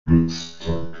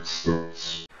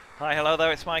Hi, hello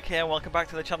there, it's Mike here, welcome back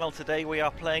to the channel. Today we are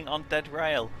playing on Dead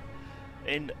Rail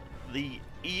in the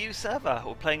EU server.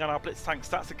 We're playing on our Blitz Tank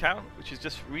Stats account, which has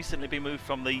just recently been moved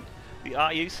from the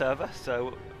RU server,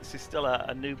 so this is still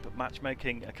a noob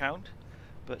matchmaking account,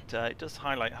 but it does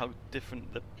highlight how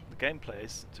different the gameplay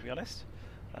is, to be honest.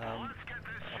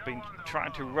 I've been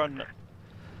trying to run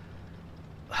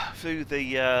through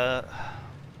the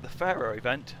pharoah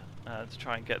event to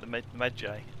try and get the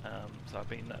Medjay, so I've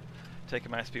been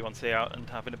taking my Sp1c out and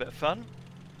having a bit of fun.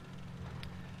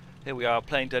 Here we are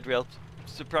playing Dead Rail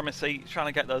Supremacy, trying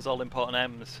to get those all important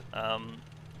M's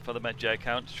for the Medjay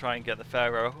account to try and get the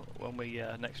pharoah when we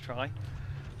next try.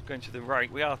 Going to the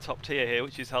right, we are top tier here,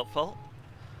 which is helpful.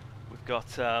 We've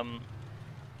got an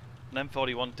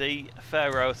M41D, a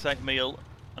pharoah, St. Meal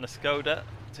and a Skoda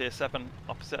tier 7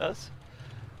 opposite us.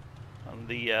 And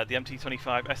the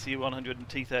MT25, SU100 and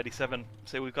T37.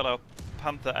 So we've got our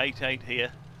Panther 88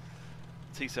 here,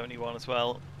 T71 as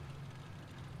well.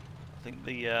 I think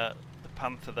the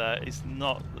Panther there is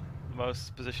not the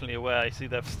most positionally aware. You see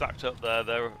they've stacked up there.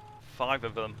 There are 5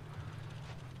 of them.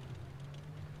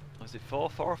 Was it 4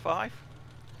 or 5? I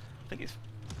think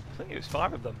it was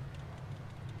 5 of them.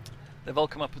 They've all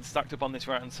come up and stacked up on this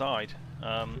right hand side.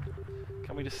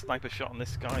 Can we just snipe a shot on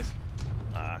this guy's?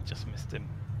 Ah, just missed him.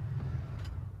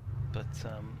 But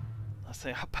I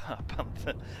say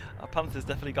our Panther's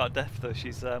definitely got depth though.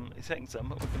 He's hitting some,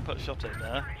 but we can put a shot in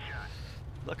there.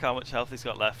 Look how much health he's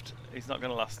got left. He's not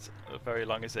going to last very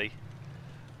long, is he?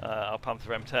 Our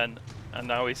Panther M10, and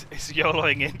now he's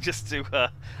YOLOing in just to. I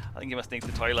think he must need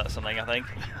the toilet or something. I think.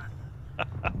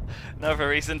 No other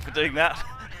reason for doing that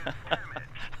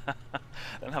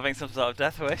than having some sort of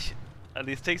death wish. And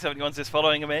these T71s is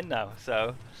following him in now,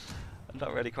 so. I'm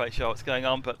not really quite sure what's going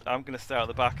on, but I'm going to stay out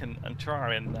the back and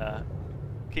try and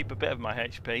keep a bit of my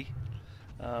HP.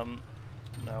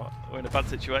 No, we're in a bad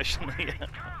situation here.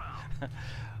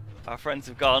 Our friends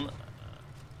have gone.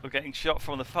 We're getting shot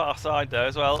from the far side there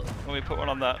as well. When we put one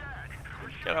on that,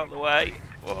 get out of the way.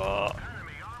 Whoa.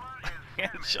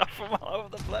 Getting shot from all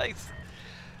over the place.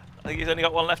 I think he's only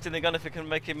got one left in the gun if we can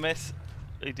make him miss.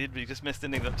 He did, but he just missed,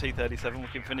 didn't he? That T37, we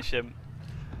can finish him.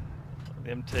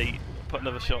 The MT, put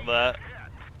another shot there.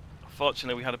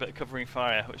 Fortunately we had a bit of covering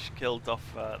fire which killed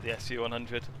off the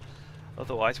SU100,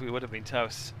 otherwise we would have been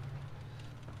toast.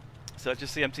 So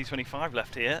just the MT25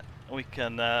 left here, we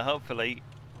can hopefully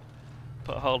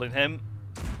put a hole in him.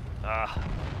 Ah,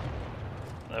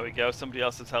 there we go, somebody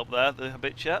else has helped there, the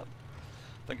Habituate.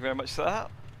 Thank you very much for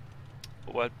that.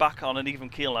 But we're back on an even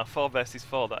keel now, 4 versus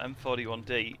 4. That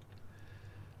M41D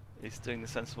is doing the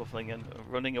sensible thing and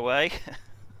running away.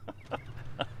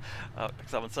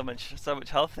 Because I'm on so much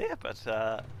health here,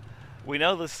 but we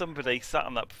know there's somebody sat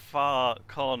on that far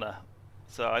corner,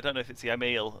 so I don't know if it's the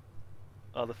Emil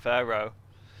or the pharoah.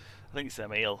 I think it's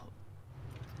Emil.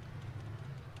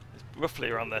 It's roughly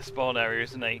around their spawn area,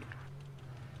 isn't he?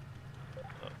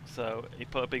 So he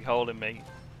put a big hole in me.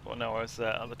 Well, no, I was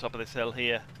on the top of this hill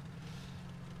here.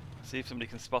 See if somebody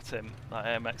can spot him. That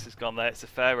AMX has gone there. It's the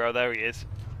pharoah. There he is.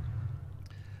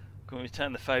 Can we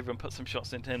return the favour and put some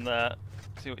shots into him there?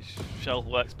 See which shell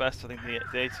works best. I think the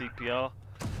ATPR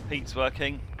heat's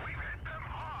working.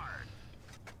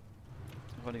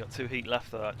 We've only got 2 heat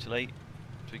left though, actually.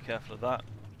 To be careful of that.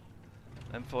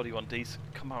 M41D's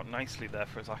come out nicely there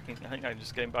for us. I think I can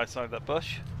just get him by the side of that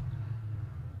bush.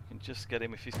 We can just get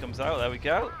him if he comes out. There we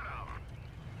go.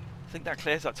 I think that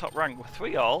clears that top rank. We're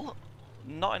 3 all.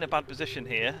 Not in a bad position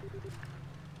here.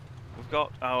 We've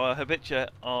got our Habituate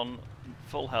on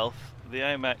full health. The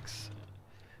AMX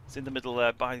is in the middle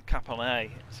there by cap on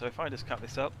A. So if I just cap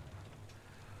this up,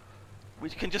 we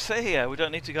can just sit here. We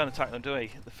don't need to go and attack them, do we?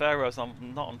 The pharoah's not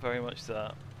on very much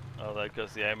there. Oh, there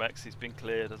goes the AMX. He's been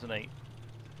cleared, hasn't he?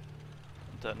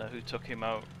 I don't know who took him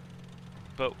out,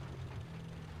 but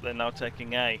they're now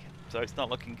taking A, so it's not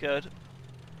looking good.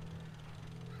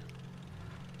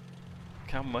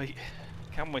 Can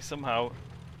we somehow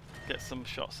get some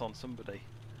shots on somebody?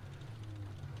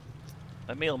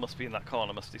 Emil must be in that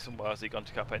corner, must be somewhere. Has he gone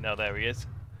to cap A? Now there he is.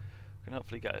 We can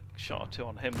hopefully get a shot or 2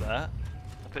 on him there.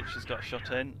 The pitcher's got a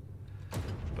shot in,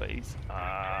 but he's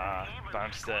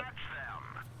bounced it.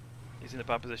 He's in a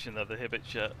bad position though, the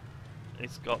Habituate.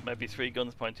 He's got maybe 3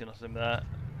 guns pointing at him there.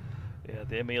 Yeah,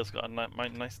 the Emil's got a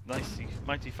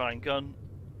mighty fine gun.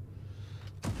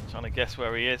 Trying to guess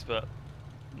where he is, but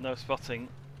no spotting.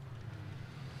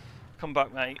 Come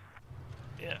back, mate.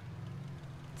 Yeah,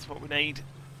 that's what we need.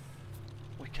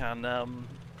 We can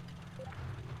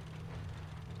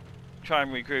try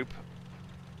and regroup.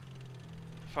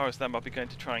 As far as them, I'll be going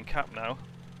to try and cap now.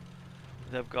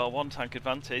 They've got a 1 tank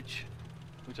advantage.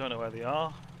 We don't know where they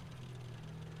are.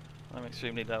 I'm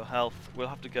extremely low health. We'll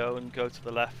have to go to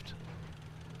the left.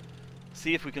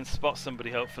 See if we can spot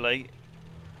somebody, hopefully,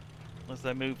 as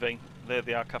they're moving. There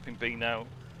they are, capping B now.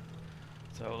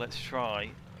 So let's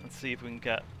try and see if we can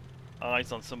get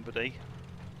eyes on somebody.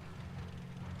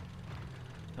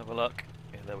 Have a look.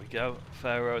 Yeah, there we go.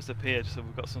 Pharoah has appeared, so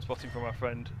we've got some spotting from our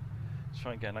friend. Let's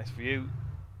try and get a nice view.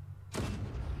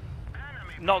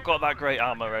 Not got that great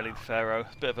armour really, the Pharoah.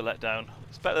 It's a bit of a letdown.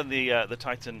 It's better than the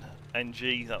Titan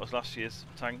NG that was last year's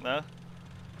tank there,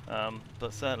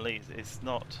 but certainly it's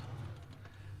not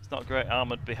a great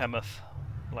armoured behemoth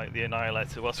like the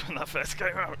Annihilator was when that first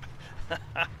came out.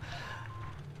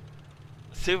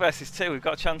 2 versus 2. We've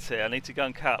got a chance here. I need to go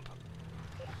and cap.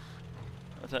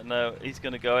 I don't know. He's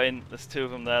going to go in. There's 2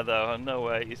 of them there though. No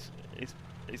way.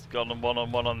 He's gone on one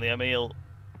on the Emil.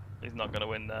 He's not going to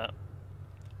win that.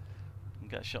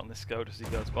 Get a shot on this Scode as he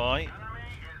goes by.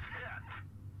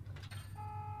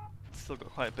 Still got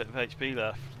quite a bit of HP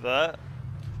left there.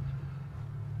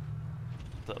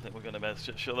 Don't think we're going to miss.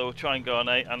 Sure, we'll try and go on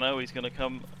 8. I know he's going to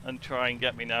come and try and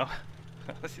get me now.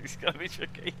 This is going to be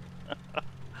tricky.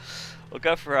 We'll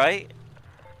go for 8.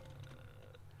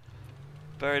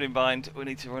 Bearing in mind, we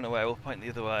need to run away. We'll point the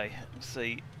other way and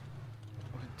see.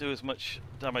 We can do as much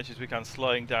damage as we can,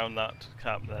 slowing down that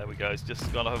cap. There we go. He's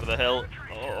just gone over the hill.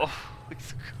 Oh.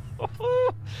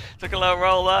 Took a low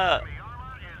roll there.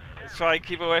 Let's try and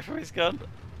keep away from his gun.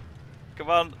 Come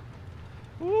on.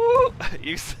 Woo!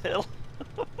 You still.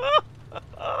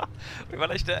 We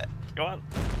managed it. Come on.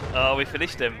 Oh, we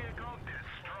finished him.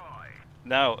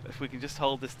 Now, if we can just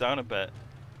hold this down a bit.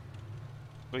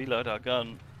 Reload our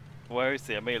gun. Where is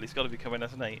the Emil? He's got to be coming,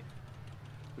 hasn't he?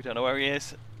 We don't know where he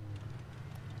is.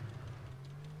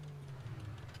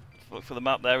 Look for the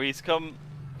map there. He's come.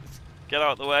 Get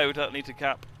out of the way, we don't need to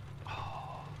cap.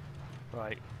 Oh,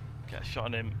 right, get a shot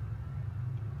on him.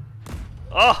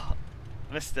 Oh!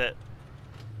 Missed it.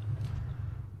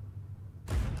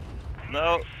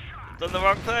 No, done the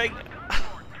wrong thing.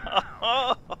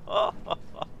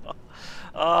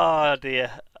 Oh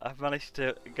dear, I've managed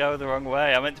to go the wrong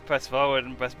way. I meant to press forward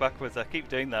and press backwards. I keep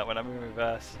doing that when I'm in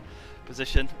reverse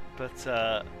position. But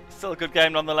still a good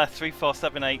game nonetheless. 3, 4,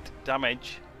 7, 8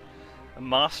 damage.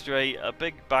 Mastery, a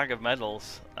big bag of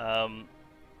medals, and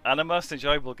a most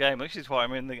enjoyable game, which is what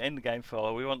I'm in the game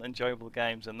for. We want enjoyable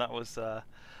games, and that was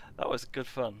good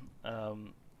fun.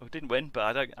 We didn't win,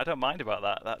 but I don't mind about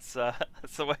that. That's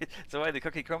the way the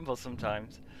cookie crumbles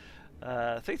sometimes.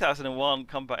 3001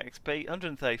 combat XP,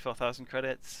 134,000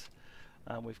 credits,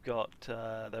 and we've got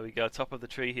there we go, top of the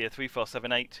tree here, 3, 4,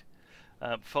 7, 8,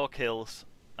 4 kills.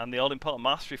 And the all-important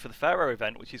mastery for the Pharoah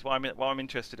event, which is what I'm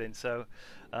interested in. So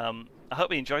I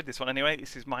hope you enjoyed this one anyway.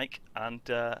 This is Mike, and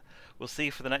we'll see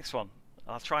you for the next one.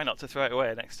 I'll try not to throw it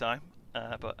away next time,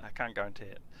 but I can't guarantee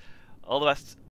it. All the best.